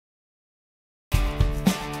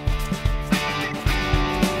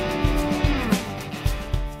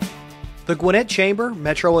The Gwinnett Chamber,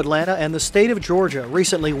 Metro Atlanta, and the state of Georgia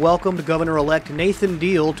recently welcomed Governor-elect Nathan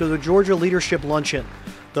Deal to the Georgia Leadership Luncheon.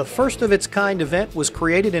 The first of its kind event was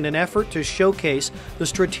created in an effort to showcase the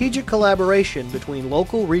strategic collaboration between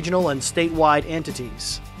local, regional, and statewide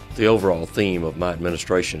entities. The overall theme of my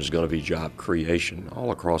administration is going to be job creation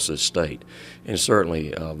all across this state. And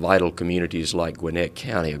certainly vital communities like Gwinnett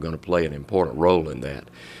County are going to play an important role in that.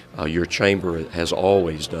 Your chamber has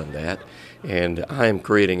always done that. And I am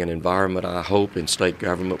creating an environment, I hope, in state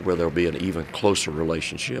government where there will be an even closer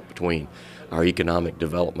relationship between our economic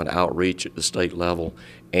development outreach at the state level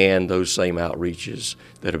and those same outreaches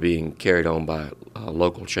that are being carried on by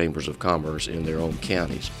local chambers of commerce in their own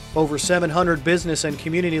counties. Over 700 business and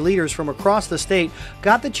community leaders from across the state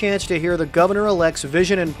got the chance to hear the governor-elect's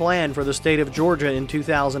vision and plan for the state of Georgia in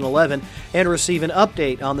 2011 and receive an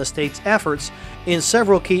update on the state's efforts in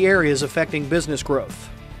several key areas affecting business growth.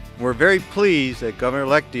 We're very pleased that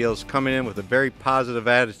Governor-elect Deal is coming in with a very positive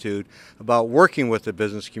attitude about working with the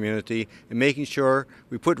business community and making sure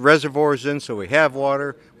we put reservoirs in so we have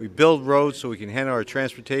water, we build roads so we can handle our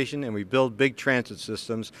transportation, and we build big transit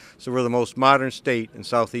systems so we're the most modern state in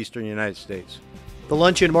southeastern United States. The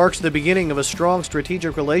luncheon marks the beginning of a strong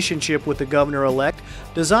strategic relationship with the governor-elect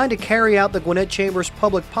designed to carry out the Gwinnett Chamber's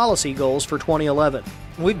public policy goals for 2011.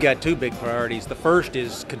 We've got two big priorities. The first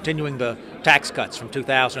is continuing the tax cuts from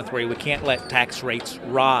 2003. We can't let tax rates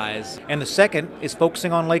rise. And the second is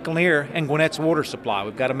focusing on Lake Lanier and Gwinnett's water supply.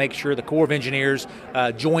 We've got to make sure the Corps of Engineers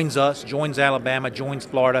joins us, joins Alabama, joins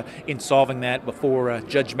Florida in solving that before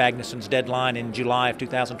Judge Magnuson's deadline in July of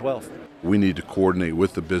 2012. We need to coordinate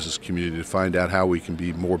with the business community to find out how we can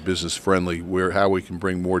be more business friendly, how we can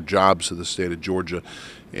bring more jobs to the state of Georgia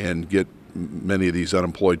and get many of these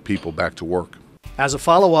unemployed people back to work. As a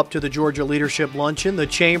follow-up to the Georgia Leadership Luncheon, the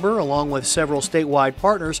Chamber, along with several statewide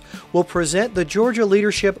partners, will present the Georgia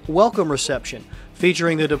Leadership Welcome Reception,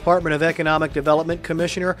 featuring the Department of Economic Development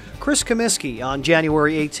Commissioner Chris Comiskey on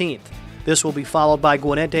January 18th. This will be followed by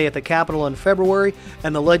Gwinnett Day at the Capitol in February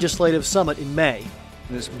and the Legislative Summit in May.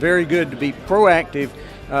 It's very good to be proactive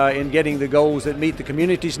in getting the goals that meet the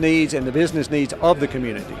community's needs and the business needs of the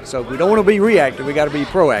community. So we don't want to be reactive, we got to be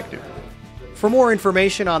proactive. For more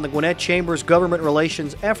information on the Gwinnett Chamber's government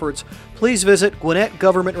relations efforts, please visit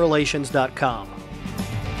GwinnettGovernmentRelations.com.